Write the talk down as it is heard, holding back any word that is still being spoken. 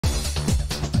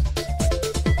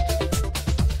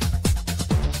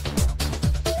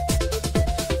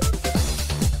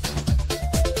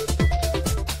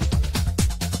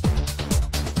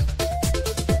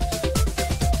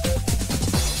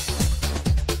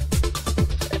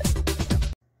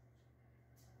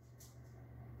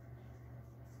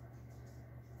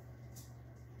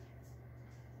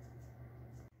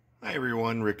Hi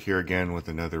everyone, Rick here again with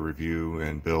another review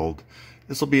and build.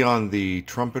 This will be on the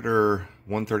Trumpeter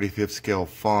 1/35 scale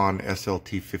Faun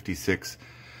SLT-56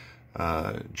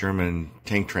 German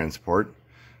tank transport.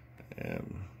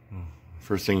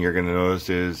 First thing you're going to notice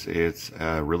is it's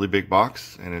a really big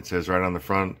box, and it says right on the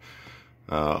front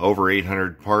over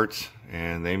 800 parts,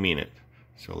 and they mean it.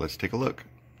 So let's take a look.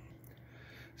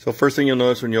 So first thing you'll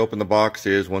notice when you open the box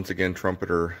is, once again,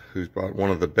 Trumpeter, who's bought one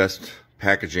of the best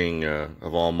packaging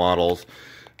of all models,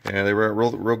 and they were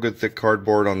real good thick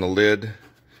cardboard on the lid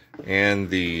and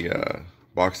the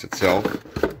box itself.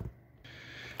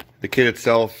 The kit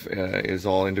itself is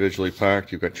all individually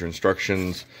packed. You've got your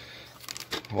instructions,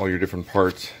 all your different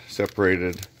parts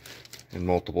separated in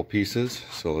multiple pieces.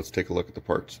 So let's take a look at the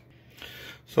parts.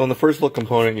 So in the first little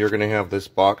component, you're going to have this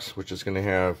box, which is going to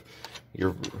have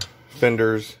your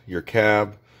fenders, your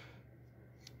cab,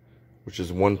 which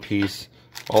is one piece,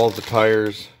 all of the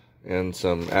tires and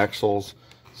some axles,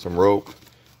 some rope,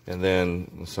 and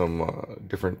then some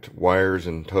different wires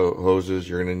and hoses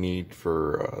you're going to need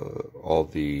for all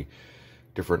the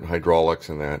different hydraulics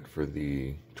and that for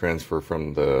the transfer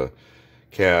from the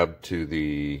cab to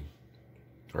the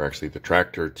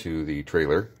tractor to the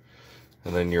trailer.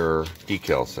 And then your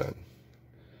decal set,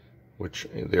 which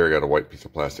there I got a white piece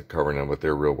of plastic covering them, but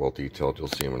they're real well detailed. You'll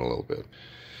see them in a little bit.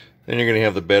 Then you're going to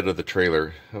have the bed of the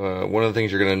trailer. One of the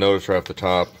things you're going to notice right off the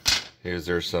top is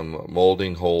there's some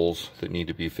molding holes that need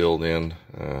to be filled in.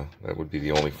 That would be the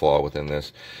only flaw within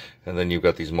this. And then you've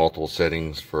got these multiple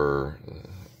settings for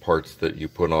parts that you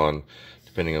put on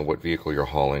depending on what vehicle you're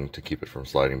hauling to keep it from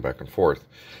sliding back and forth.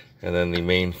 And then the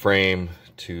main frame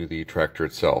to the tractor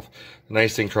itself. The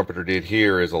nice thing Trumpeter did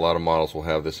here is a lot of models will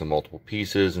have this in multiple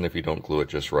pieces, and if you don't glue it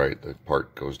just right, the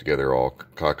part goes together all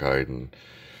cockeyed and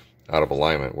out of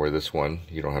alignment, where this one,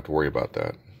 you don't have to worry about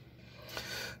that.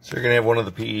 So you're going to have one of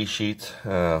the PE sheets.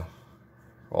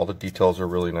 All the details are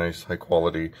really nice, high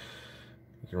quality.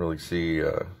 You can really see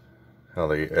how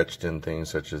they etched in things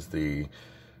such as the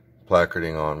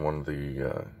placarding on one of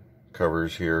the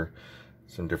covers here,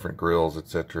 some different grills,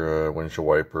 etc., windshield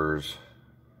wipers.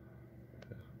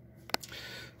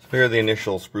 So here are the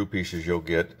initial sprue pieces you'll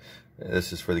get.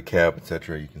 This is for the cab,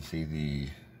 etc. You can see the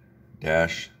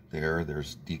dash there.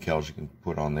 There's decals you can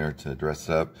put on there to dress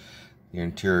up. The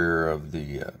interior of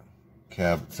the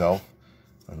cab itself,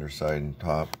 underside and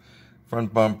top.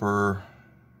 Front bumper,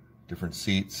 different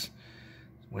seats,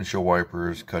 windshield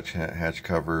wipers, hatch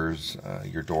covers,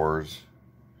 your doors.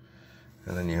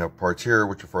 And then you have parts here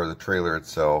which are for the trailer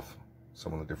itself,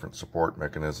 some of the different support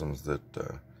mechanisms that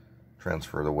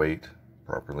transfer the weight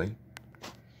properly.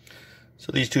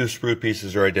 So these two sprue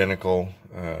pieces are identical.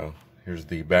 Here's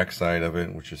the back side of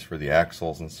it, which is for the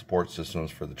axles and support systems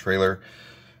for the trailer.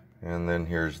 And then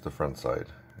here's the front side.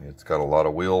 It's got a lot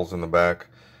of wheels in the back,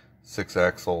 6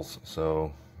 axles,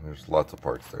 so there's lots of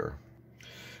parts there.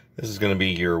 This is going to be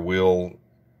your wheel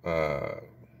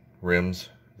rims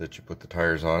that you put the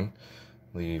tires on,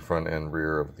 the front and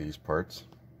rear of these parts.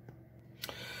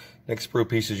 Next sprue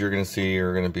pieces you're going to see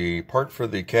are going to be part for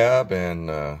the cab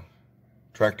and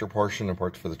tractor portion and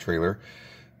parts for the trailer.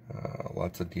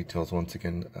 Lots of details once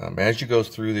again. As you go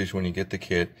through this, when you get the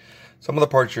kit, some of the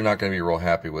parts you're not going to be real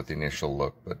happy with the initial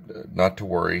look, but not to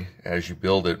worry. As you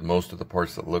build it, most of the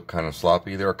parts that look kind of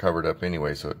sloppy, they're covered up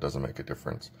anyway, so it doesn't make a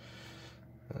difference.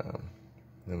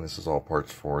 And this is all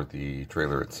parts for the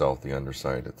trailer itself, the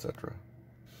underside, etc.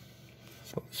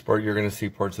 So this part you're going to see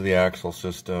parts of the axle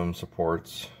system,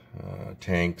 supports,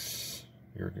 tanks,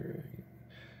 your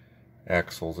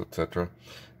axles, etc.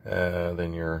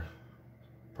 Then your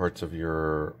parts of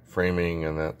your framing,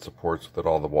 and that supports with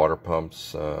all the water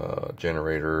pumps,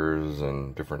 generators,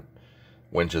 and different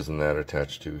winches and that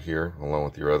attached to here, along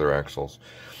with your other axles.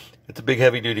 It's a big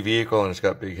heavy-duty vehicle, and it's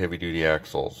got big heavy-duty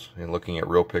axles. And looking at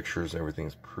real pictures,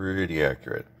 everything's pretty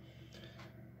accurate.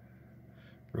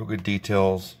 Real good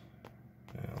details,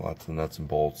 lots of nuts and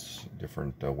bolts,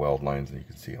 different weld lines that you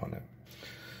can see on it.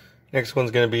 Next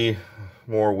one's going to be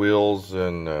more wheels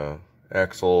and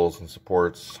axles and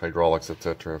supports, hydraulics,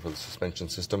 etc. for the suspension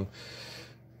system.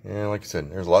 And like I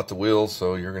said, there's lots of wheels,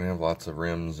 so you're going to have lots of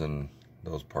rims and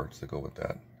those parts that go with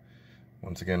that.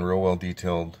 Once again, real well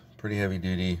detailed, pretty heavy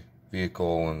duty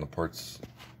vehicle, and the parts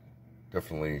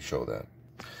definitely show that.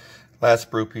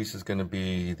 Last sprue piece is going to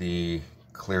be the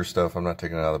clear stuff. I'm not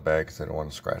taking it out of the bag because I don't want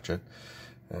to scratch it.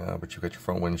 But you've got your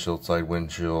front windshield, side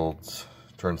windshields,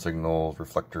 turn signals,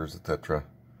 reflectors, etc.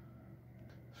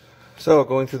 So,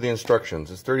 going through the instructions,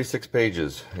 it's 36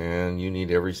 pages, and you need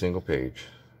every single page.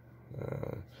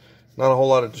 Not a whole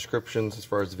lot of descriptions as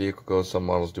far as the vehicle goes. Some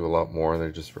models do a lot more,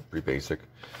 they're just pretty basic.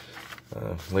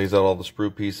 Lays out all the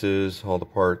sprue pieces, all the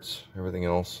parts, everything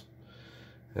else.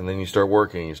 And then you start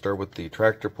working. You start with the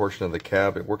tractor portion of the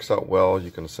cab. It works out well.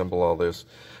 You can assemble all this.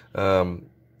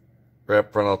 Right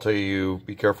up front, I'll tell you,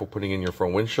 be careful putting in your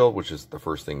front windshield, which is the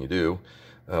first thing you do.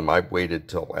 I waited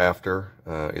till after.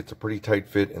 It's a pretty tight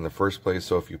fit in the first place,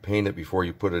 so if you paint it before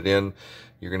you put it in,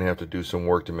 you're going to have to do some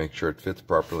work to make sure it fits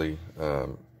properly,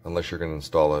 unless you're going to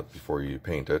install it before you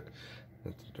paint it.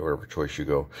 Whatever choice you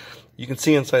go. You can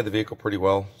see inside the vehicle pretty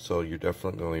well, so you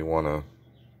definitely want to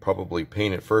probably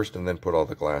paint it first and then put all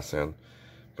the glass in,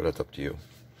 but it's up to you.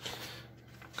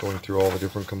 Going through all the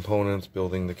different components,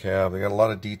 building the cab. They got a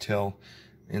lot of detail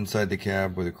inside the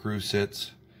cab where the crew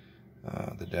sits,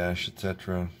 the dash,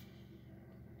 etc.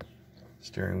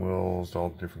 Steering wheels, all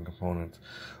the different components.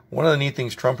 One of the neat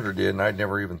things Trumpeter did, and I'd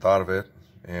never even thought of it,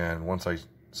 and once I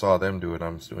saw them do it,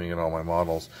 I'm doing it on all my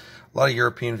models. A lot of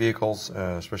European vehicles,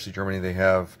 especially Germany, they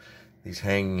have these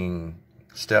hanging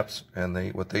steps,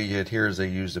 and what they did here is they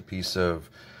used a piece of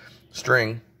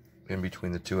string in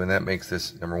between the two, and that makes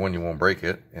this, number one, you won't break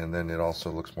it, and then it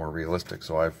also looks more realistic.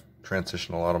 So I've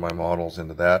transitioned a lot of my models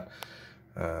into that.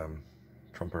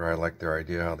 Trumpeter, I liked their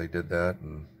idea how they did that,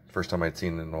 and first time I'd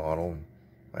seen it in a model,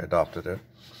 I adopted it.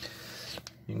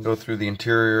 You can go through the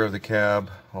interior of the cab,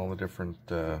 all the different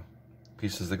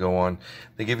pieces that go on.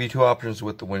 They give you two options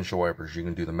with the windshield wipers. You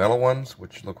can do the metal ones,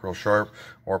 which look real sharp,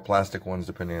 or plastic ones,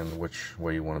 depending on which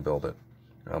way you want to build it.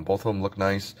 Both of them look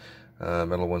nice.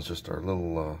 Metal ones just are a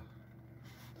little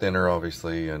thinner,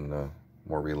 obviously, and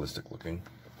more realistic looking.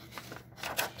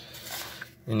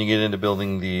 And you get into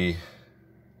building the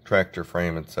tractor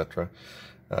frame, etc.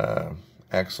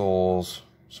 Axles,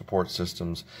 support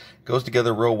systems. It goes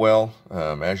together real well.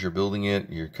 As you're building it,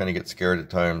 you kind of get scared at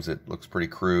times. It looks pretty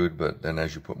crude, but then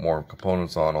as you put more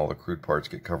components on, all the crude parts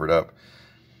get covered up.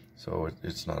 So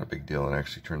it's not a big deal. It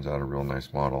actually turns out a real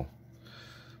nice model.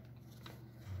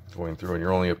 Going through, and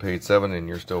you're only a paid 7 and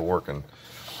you're still working.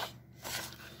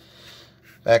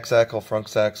 Back axle,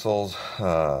 front axles,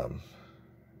 going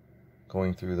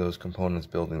through those components,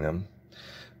 building them.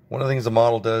 One of the things the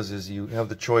model does is you have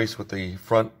the choice with the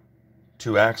front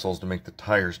 2 axles to make the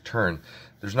tires turn.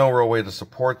 There's no real way to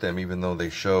support them, even though they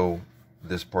show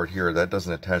this part here. That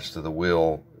doesn't attach to the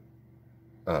wheel,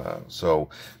 so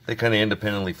they kind of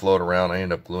independently float around. I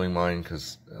end up gluing mine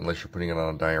because unless you're putting it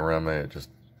on a diorama, it just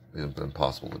is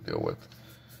impossible to deal with.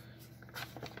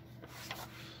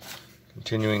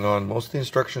 Continuing on, most of the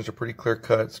instructions are pretty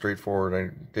clear-cut, straightforward.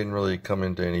 I didn't really come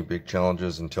into any big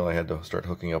challenges until I had to start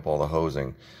hooking up all the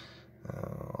hosing.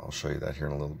 I'll show you that here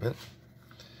in a little bit.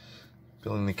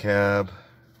 Building the cab,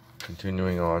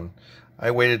 continuing on.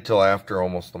 I waited till after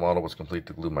almost the model was complete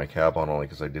to glue my cab on, only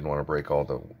because I didn't want to break all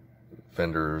the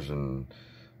fenders and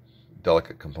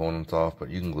delicate components off, but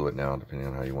you can glue it now depending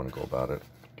on how you want to go about it.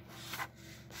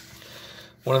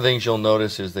 One of the things you'll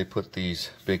notice is they put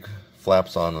these big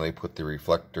flaps on, and they put the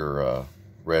reflector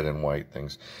red and white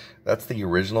things. That's the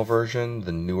original version.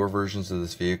 The newer versions of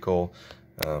this vehicle,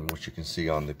 which you can see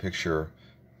on the picture,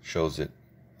 shows it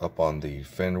up on the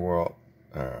fender well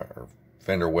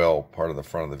part of the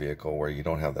front of the vehicle, where you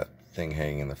don't have that thing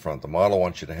hanging in the front. The model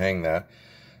wants you to hang that,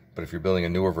 but if you're building a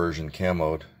newer version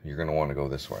camoed, you're going to want to go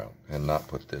this route and not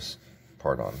put this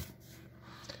part on.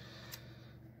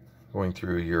 Going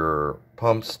through your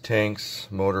pumps, tanks,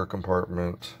 motor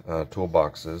compartment,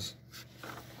 toolboxes.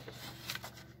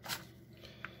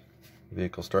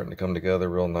 Vehicle's starting to come together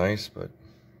real nice, but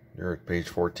you're at page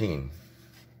 14.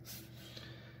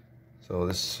 So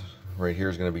this right here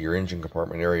is going to be your engine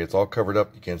compartment area. It's all covered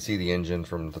up. You can't see the engine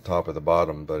from the top or the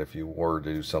bottom, but if you were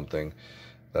to do something,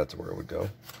 that's where it would go.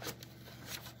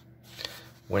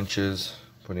 Winches,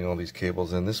 putting all these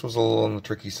cables in. This was a little on the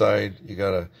tricky side. You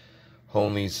got to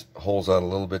hone these holes out a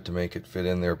little bit to make it fit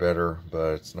in there better,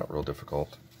 but it's not real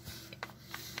difficult.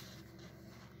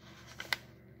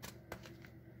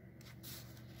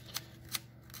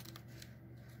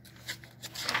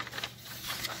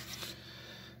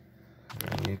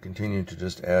 And you continue to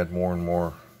just add more and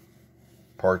more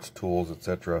parts, tools,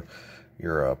 etc.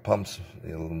 Your pumps, the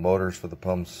little motors for the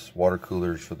pumps, water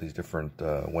coolers for these different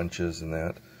winches and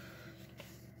that.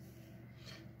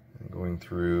 And going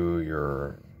through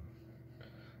your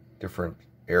different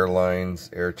air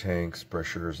lines, air tanks,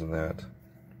 pressures, and that.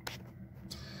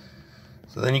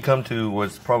 So then you come to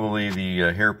what's probably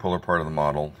the hair puller part of the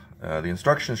model. The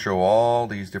instructions show all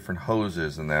these different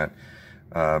hoses and that,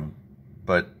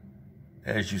 but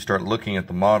as you start looking at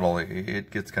the model, it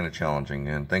gets kind of challenging.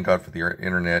 And thank God for the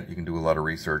internet. You can do a lot of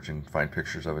research and find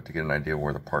pictures of it to get an idea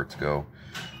where the parts go.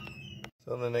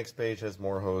 So the next page has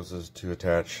more hoses to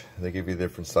attach. They give you the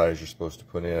different size you're supposed to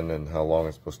put in and how long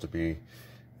it's supposed to be.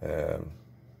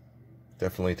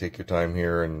 Definitely take your time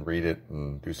here and read it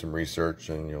and do some research,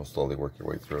 and you'll slowly work your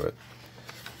way through it.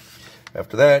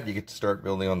 After that, you get to start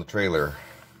building on the trailer.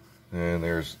 And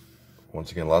there's,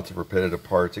 once again, lots of repetitive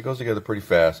parts. It goes together pretty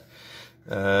fast.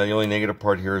 The only negative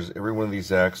part here is every one of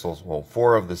these axles, well,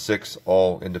 4 of the 6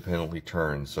 all independently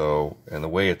turn. So, and the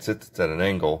way it sits, it's at an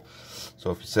angle.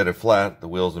 So if you set it flat, the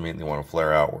wheels immediately want to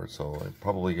flare outward. So you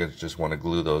probably just want to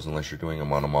glue those unless you're doing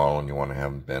them on a model and you want to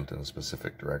have them bent in a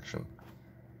specific direction.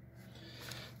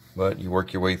 But you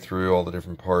work your way through all the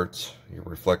different parts, your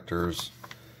reflectors,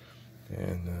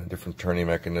 and different turning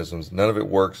mechanisms. None of it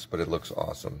works, but it looks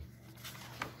awesome.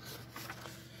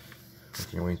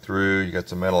 Working your way through, you got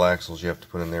some metal axles you have to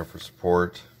put in there for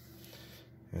support,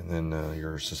 and then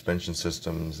your suspension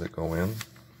systems that go in.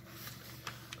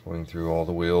 Going through all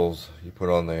the wheels, you put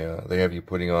on the. They have you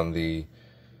putting on the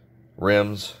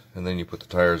rims, and then you put the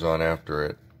tires on after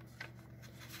it.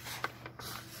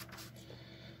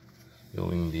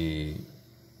 Building the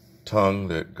tongue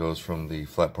that goes from the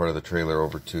flat part of the trailer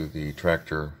over to the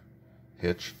tractor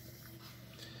hitch.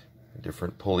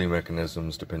 Different pulley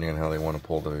mechanisms depending on how they want to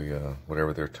pull the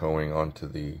whatever they're towing onto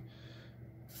the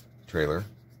trailer.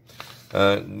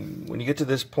 When you get to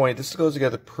this point, this goes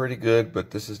together pretty good,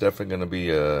 but this is definitely going to be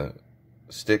a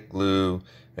stick, glue,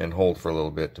 and hold for a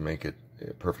little bit to make it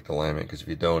perfect alignment, because if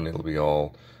you don't, it'll be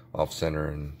all off center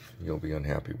and you'll be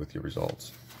unhappy with your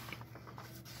results.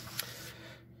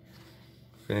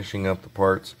 Finishing up the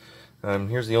parts.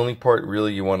 Here's the only part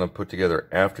really you want to put together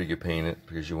after you paint it,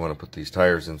 because you want to put these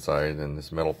tires inside and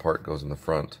this metal part goes in the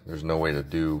front. There's no way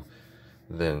to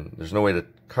there's no way to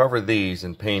cover these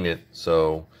and paint it,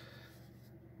 so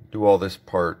do all this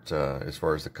part as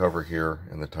far as the cover here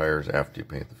and the tires after you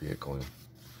paint the vehicle.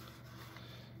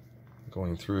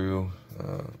 Going through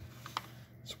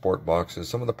support boxes.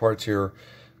 Some of the parts here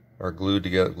are glued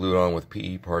on with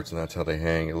PE parts, and that's how they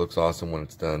hang. It looks awesome when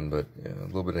it's done, but yeah, a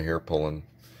little bit of hair pulling,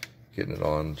 getting it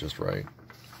on just right.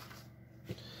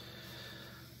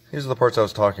 These are the parts I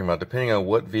was talking about. Depending on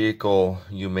what vehicle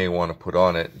you may want to put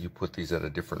on it, you put these at a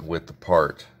different width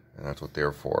apart, and that's what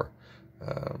they're for.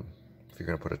 If you're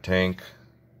going to put a tank,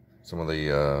 some of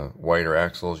the wider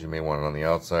axles, you may want it on the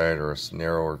outside, or a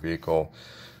narrower vehicle,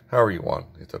 however you want.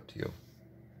 It's up to you.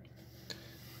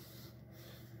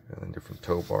 And then different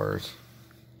tow bars,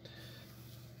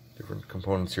 different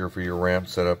components here for your ramp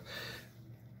setup.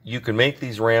 You can make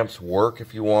these ramps work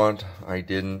if you want. I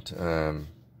didn't,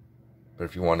 but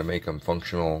if you want to make them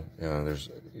functional, there's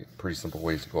pretty simple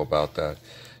ways to go about that.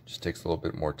 Just takes a little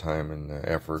bit more time and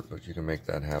effort, but you can make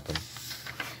that happen.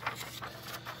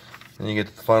 Then you get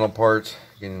to the final part,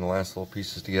 getting the last little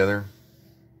pieces together,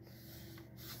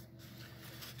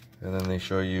 and then they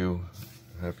show you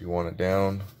how, if you want it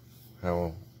down,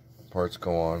 how parts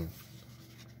go on.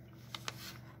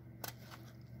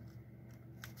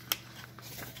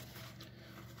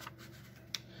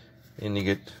 And you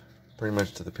get pretty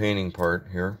much to the painting part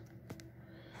here.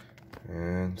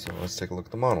 And so let's take a look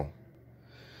at the model.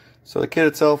 So the kit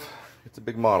itself, it's a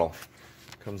big model.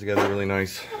 Comes together really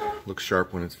nice, looks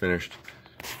sharp when it's finished.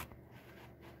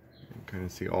 You can kind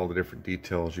of see all the different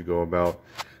details you go about.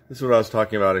 This is what I was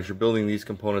talking about. As you're building these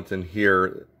components in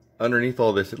here, underneath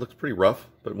all this, it looks pretty rough,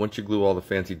 but once you glue all the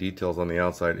fancy details on the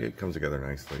outside, it comes together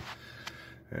nicely.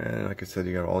 And like I said,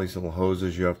 you got all these little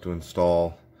hoses you have to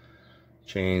install,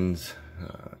 chains,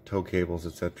 tow cables,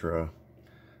 etc.,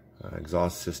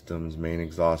 exhaust systems, main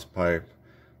exhaust pipe,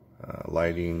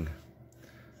 lighting,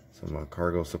 some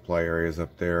cargo supply areas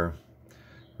up there,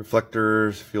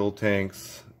 reflectors, fuel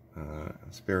tanks,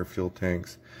 spare fuel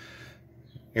tanks,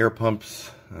 air pumps,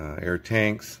 air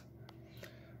tanks,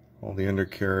 all the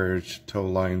undercarriage, tow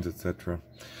lines, etc.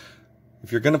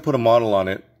 If you're going to put a model on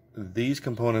it, these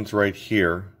components right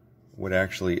here would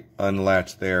actually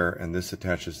unlatch there, and this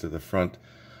attaches to the front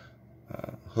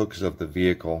hooks of the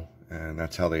vehicle, and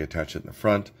that's how they attach it in the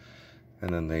front,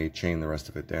 and then they chain the rest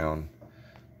of it down.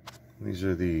 These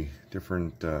are the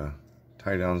different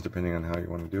tie downs depending on how you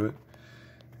want to do it.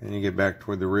 And you get back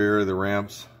toward the rear, the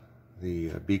ramps, the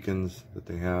beacons that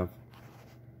they have.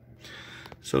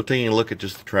 So taking a look at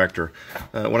just the tractor.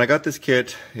 When I got this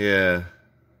kit, I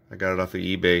got it off of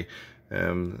eBay.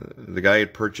 The guy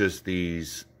had purchased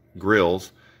these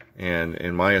grills, and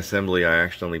in my assembly I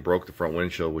accidentally broke the front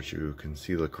windshield, which you can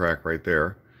see the crack right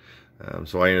there.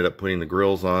 So I ended up putting the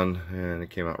grills on, and it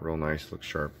came out real nice, looks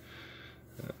sharp.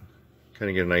 Kind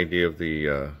of get an idea of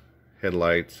the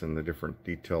headlights and the different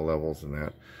detail levels and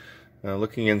that.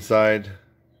 Looking inside,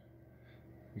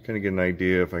 you kind of get an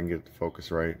idea, if I can get the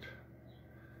focus right.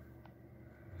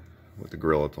 With the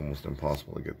grill, it's almost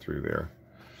impossible to get through there.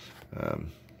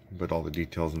 But all the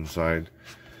details inside.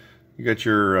 You got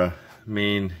your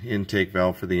main intake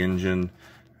valve for the engine,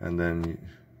 and then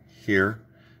here,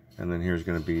 and then here's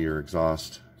going to be your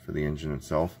exhaust for the engine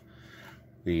itself.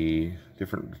 The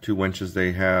different 2 winches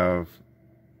they have,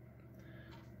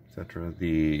 etc.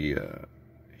 The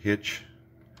hitch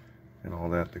and all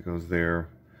that goes there.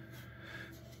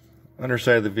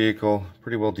 Underside of the vehicle,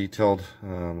 pretty well detailed.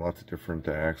 Lots of different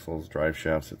axles, drive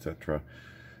shafts, etc.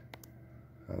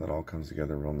 That all comes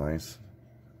together real nice.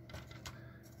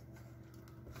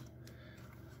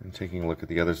 And taking a look at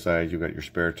the other side, you've got your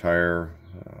spare tire.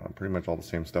 Pretty much all the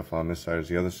same stuff on this side as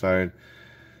the other side.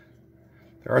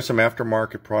 There are some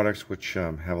aftermarket products which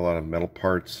have a lot of metal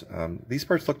parts. These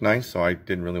parts look nice, so I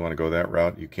didn't really want to go that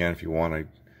route. You can if you want.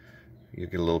 You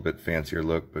get a little bit fancier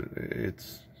look, but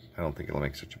I don't think it'll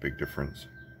make such a big difference.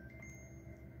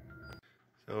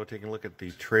 So taking a look at the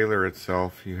trailer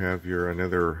itself, you have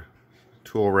another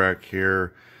tool rack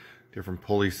here, different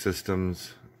pulley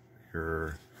systems,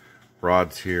 your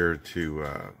rods here to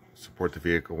support the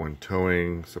vehicle when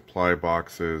towing, supply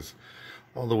boxes,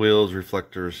 all the wheels,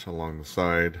 reflectors along the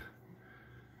side,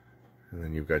 and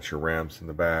then you've got your ramps in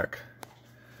the back.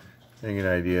 Getting an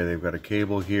idea, they've got a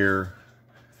cable here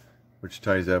which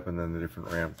ties up, and then the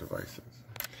different ramp devices.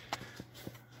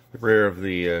 The rear of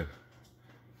the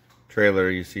trailer,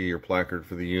 you see your placard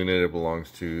for the unit. It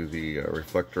belongs to the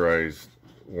reflectorized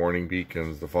warning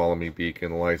beacons, the follow me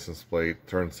beacon, license plate,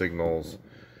 turn signals,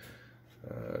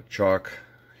 chalk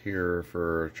here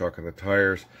for chalking the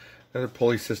tires, another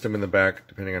pulley system in the back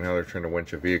depending on how they're trying to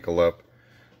winch a vehicle up,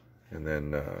 and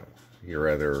then your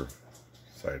other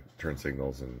side turn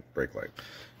signals and brake light.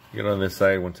 You get on this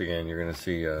side, once again you're going to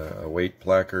see a weight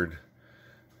placard,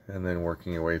 and then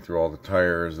working your way through all the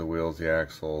tires, the wheels, the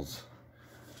axles,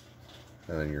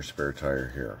 and then your spare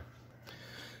tire here.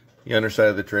 The underside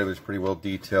of the trailer is pretty well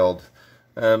detailed.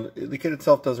 The kit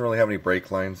itself doesn't really have any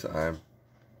brake lines. I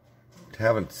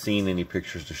haven't seen any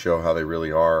pictures to show how they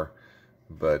really are,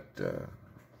 but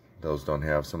those don't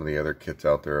have. Some of the other kits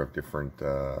out there of different,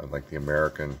 like the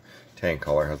American tank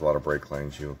color has a lot of brake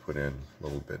lines you would put in, a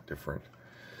little bit different.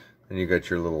 Then you got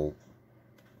your little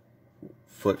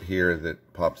foot here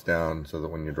that pops down so that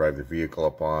when you drive the vehicle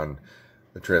up on,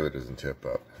 the trailer doesn't tip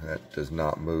up. That does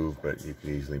not move, but you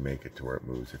can easily make it to where it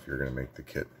moves if you're going to make the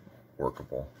kit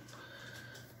workable.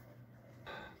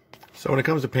 So when it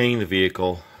comes to painting the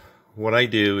vehicle, what I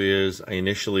do is I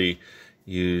initially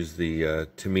use the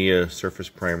Tamiya surface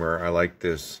primer. I like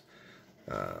this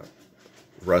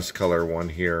rust color one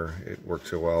here. It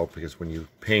works so well because when you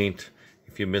paint,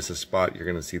 if you miss a spot, you're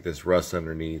going to see this rust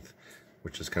underneath,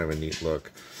 which is kind of a neat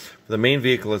look. For the main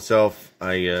vehicle itself,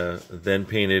 I then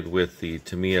painted with the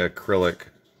Tamiya acrylic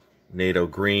NATO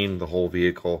green, the whole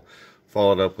vehicle,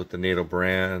 followed up with the NATO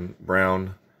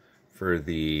brown for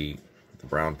the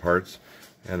brown parts,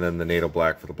 and then the NATO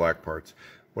black for the black parts.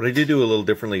 What I did do a little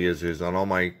differently is on all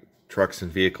my trucks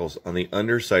and vehicles, on the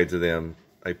undersides of them,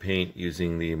 I paint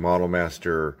using the Model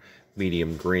Master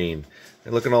medium green.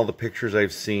 And look at all the pictures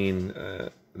I've seen.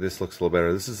 This looks a little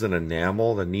better. This is an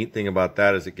enamel. The neat thing about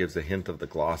that is it gives a hint of the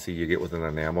glossy you get with an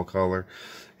enamel color,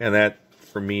 and that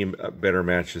for me better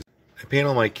matches. I paint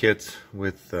all my kits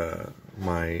with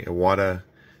my Iwata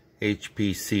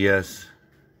HPCS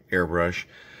airbrush.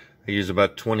 I use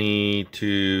about 20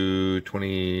 to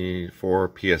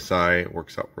 24 psi. It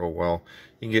works out real well.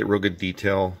 You can get real good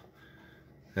detail.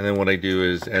 And then what I do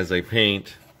is, as I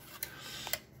paint,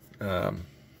 I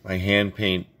hand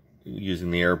paint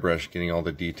using the airbrush, getting all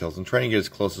the details and trying to get as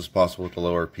close as possible with the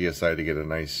lower psi to get a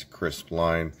nice crisp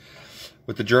line.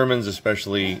 With the Germans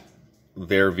especially,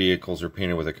 their vehicles are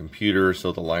painted with a computer,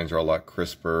 so the lines are a lot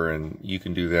crisper, and you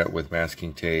can do that with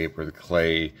masking tape or the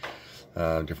clay,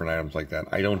 different items like that.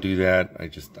 I don't do that.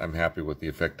 I'm happy with the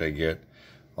effect I get,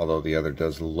 although the other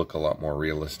does look a lot more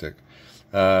realistic.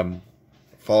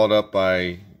 Followed up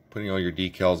by putting all your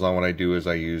decals on. What I do is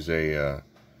I use a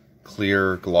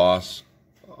clear gloss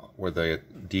where the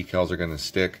decals are going to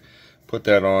stick. Put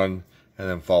that on, and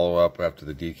then follow up after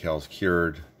the decal's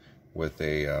cured with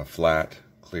a flat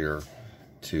clear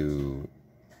to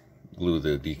glue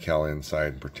the decal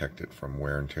inside and protect it from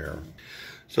wear and tear.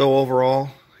 So overall,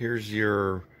 here's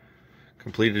your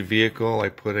completed vehicle. I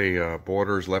put a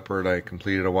Borders Leopard I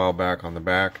completed a while back on the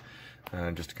back,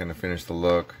 just to kind of finish the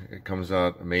look. It comes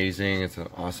out amazing. It's an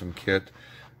awesome kit.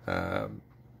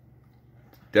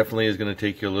 Definitely is going to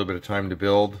take you a little bit of time to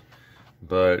build,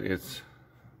 but it's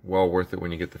well worth it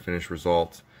when you get the finished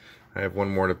results. I have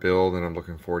one more to build, and I'm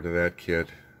looking forward to that kit.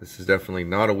 This is definitely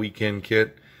not a weekend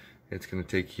kit. It's going to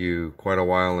take you quite a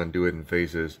while and do it in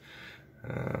phases.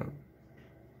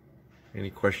 Any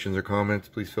questions or comments,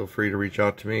 please feel free to reach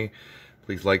out to me. Please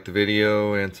Please like the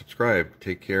video and subscribe.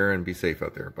 Take care and be safe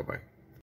out there. Bye-bye.